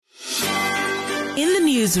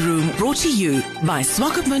newsroom brought to you by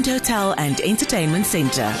Swakopmund Hotel and Entertainment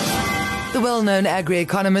Centre. The well-known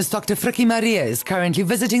agri-economist Dr Frikkie Mare is currently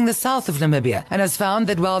visiting the south of Namibia and has found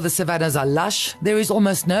that while the savannas are lush, there is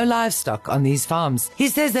almost no livestock on these farms. He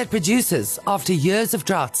says that producers, after years of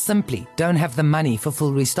drought, simply don't have the money for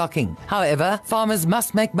full restocking. However, farmers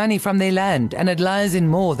must make money from their land and it lies in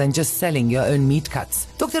more than just selling your own meat cuts.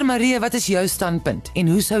 Dr Mare, wat is jou standpunt en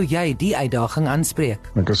hoe sou jy die uitdaging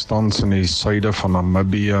aanspreek? Ek is tans in die suide van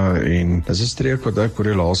Namibia en dis 'n streek wat ek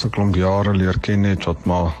oor die laaste klomp jare leer ken het wat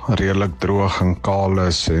maar redelik droog en kaal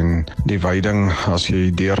is en die weiding as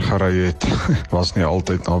jy deurgery het was nie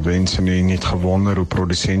altyd na wens en jy het gewonder hoe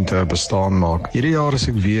produsente bestaan maak. Hierdie jaar is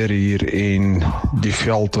ek weer hier en die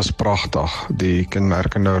veld is pragtig. Die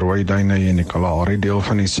kenmerkende rooi duine en die Kalahari deel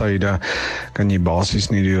van die suide kan jy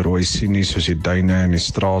basies nie die rooi sien nie soos die duine en die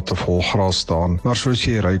strate vol gras staan. Maar soos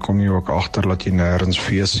jy ry kom jy ook agter dat jy nêrens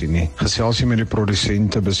vee sien nie. Gesels jy met die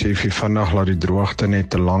produsente besef jy vinnig dat die droogte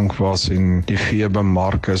net te lank was en die vee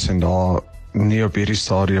bemark is en daar nie op hierdie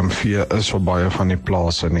stadium vee is op baie van die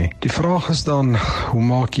plase nie. Die vraag is dan, hoe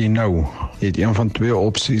maak jy nou? Jy het een van twee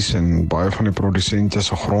opsies en baie van die produsente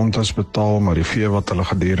se grond is betaal, maar die vee wat hulle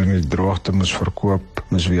gedurende die droogte moes verkoop,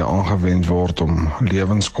 moes weer aangewend word om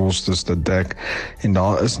lewenskoste te dek en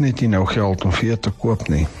daar is net nie nou geld om vee te koop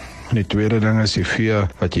nie. Die tweede ding is die vee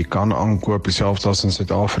wat jy kan aankoop, selfs as in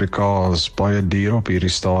Suid-Afrika, is baie duur op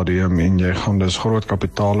hierdie stadium en jy gaan dus groot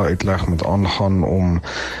kapitale uitleg moet aangaan om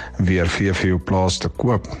weer vee vir jou plaas te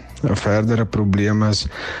koop. 'n verdere probleem is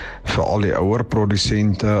vir al die ouer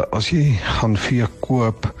produsente, as jy gaan vee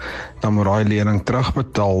koop, dan moet daai lening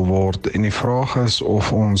terugbetaal word en die vraag is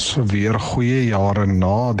of ons weer goeie jare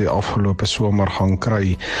na die afgelope somer gaan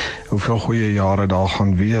kry, hoeveel goeie jare daar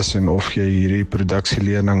gaan wees en of jy hierdie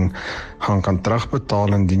produksielening gaan kan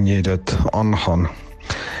terugbetaal indien jy dit aangaan.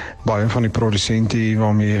 Baie van die produsente hier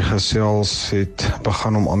waarmee jy gesels het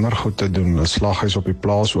begin om ander goed te doen, 'n slaghuis op die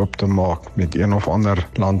plaas oop te maak, met een of ander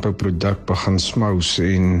landbouproduk begin smous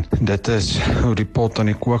en dit is hoe die pot aan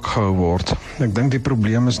die kook gehou word. Ek dink die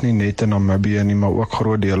probleem is nie net in Namibia nie, maar ook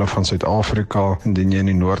groot dele van Suid-Afrika. Indien jy in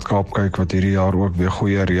die Noord-Kaap kyk wat hierdie jaar ook weer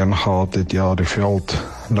goeie reën gehad het, ja, die veld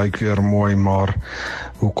lyk weer mooi, maar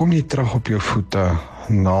hoe kom jy terug op jou voete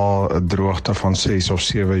na 'n droogte van 6 of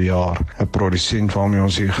 7 jaar? 'n Produsent waarmee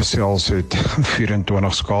ons hier gesels het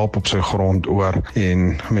 24 skaap op sy grond oor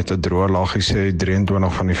en met 'n droë laggie sê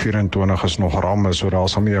 23 van die 24 is nog ramme, so daar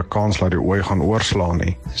is nie 'n kans dat die ooi gaan oorslaan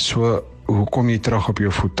nie. So hoe kom jy terug op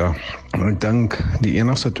jou voete? Ek dink die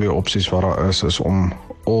enigste twee opsies wat daar is om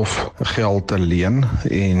of geld te leen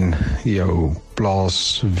en jou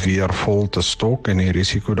plaas weer vol te stok en die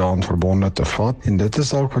risiko daaraan verbonde te vat. En dit is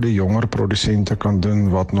dalk wat die jonger produsente kan doen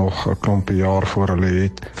wat nog 'n klompie jaar voor hulle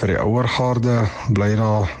het. Vir die ouer garde bly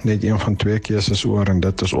daar net een van twee keuses oor en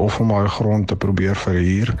dit is of om daai grond te probeer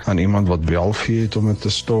verhuur aan iemand wat wel vee het om dit te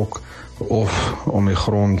stok, of om die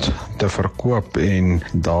grond te verkoop en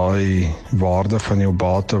daai waarde van jou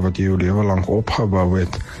bate wat jy jou lewe lank opgebou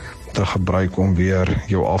het te gebruik om weer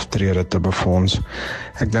jou aftrede te befonds.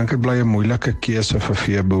 Ek dink dit bly 'n moeilike keuse vir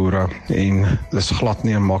veeboere en dis glad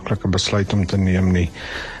nie 'n maklike besluit om te neem nie.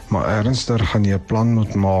 Maar ernstiger gaan jy 'n plan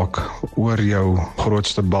moet maak oor jou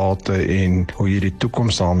grootste bate en hoe jy die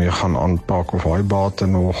toekoms daarmee gaan aanpak, of daai bate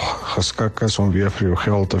nog geskik is om weer vir jou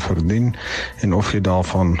geld te verdien en of jy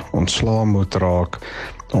daarvan ontslae moet raak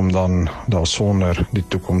om dan daarsonder die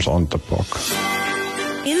toekoms aan te pak.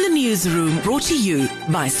 In the newsroom brought to you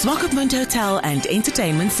by Swakopmund Hotel and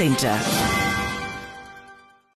Entertainment Centre.